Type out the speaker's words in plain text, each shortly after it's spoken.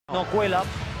No cuela,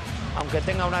 aunque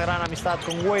tenga una gran amistad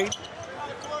con Wade.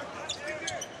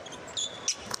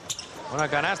 Una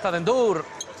canasta de N'dour.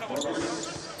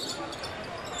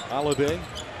 Holiday,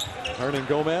 Hernan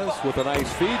Gomez with a nice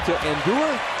feed to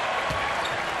N'dour.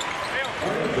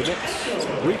 The Knicks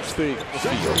reach the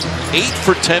field. 8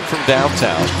 for 10 from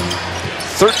downtown.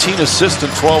 13 assists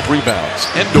and 12 rebounds.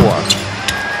 N'dour.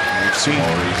 We've seen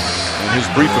in his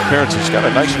brief appearance, he's got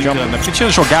a nice jump. Ele tinha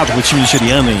jogado com o time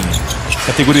nigeriano em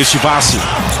categoria Chivasi.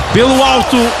 Pelo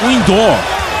alto, o N'dour.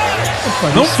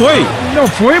 Não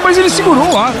foi, mas ele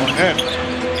segurou lá.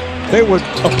 They would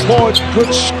applaud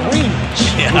good screens,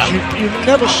 which you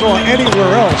never saw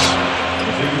anywhere else.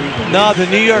 No, the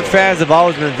New York fans have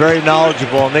always been very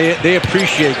knowledgeable, and they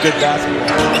appreciate good basketball.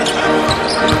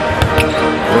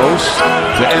 Rose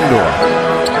to N'dour.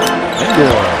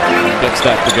 N'dour gets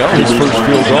that to go. His first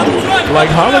field goal. Like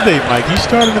Holiday, Mike, he's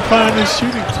starting to find his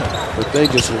shooting time. But they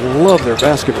just love their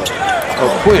basketball.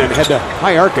 Quinn had to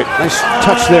high arc it. Nice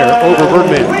touch there over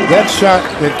Birdman. That shot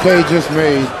that Kay just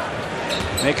made.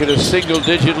 Make it a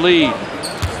single-digit lead.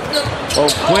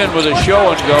 Quinn with a show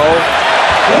and go.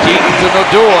 Deep to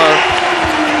N'dour.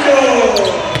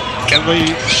 In the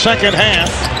second half,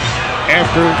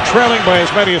 after trailing by as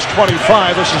many as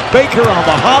 25, this is Baker on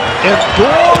the hop, and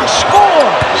N'dour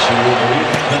scores!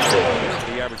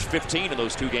 He averaged 15 in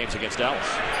those 2 games against Dallas.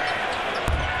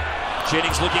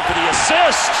 Jennings looking for the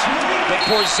assist, but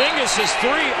Porzingis'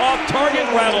 3 off target,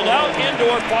 rattled out.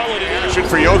 N'dour followed it in.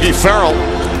 For Yogi Ferrell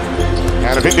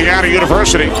out of Indiana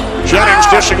University. Jennings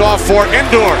dishing off for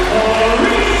N'dour.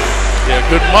 Yeah,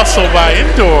 good muscle by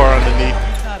N'dour underneath.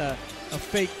 He's not a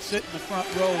fake sit in the front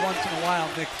row once in a while,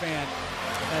 Knicks fan,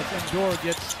 as N'dour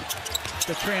gets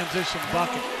the transition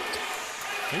bucket.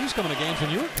 He was coming to games when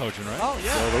you were coaching, right? Oh,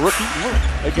 yeah. So the rookie,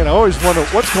 they can always wonder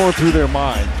what's going through their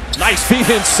mind. Nice feed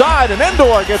inside, and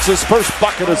N'dour gets his first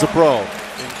bucket as a pro.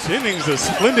 And Jennings, a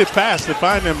splendid pass to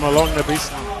find him along the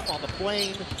baseline. On the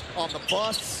plane, on the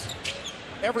bus,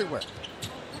 everywhere.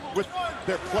 With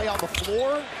their play on the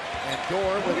floor, and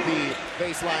N'dour with the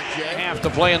baseline jam. Half to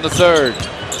play in the third.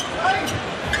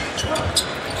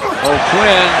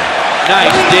 Quinn,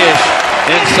 nice dish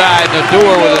inside.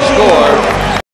 N'dour with a score.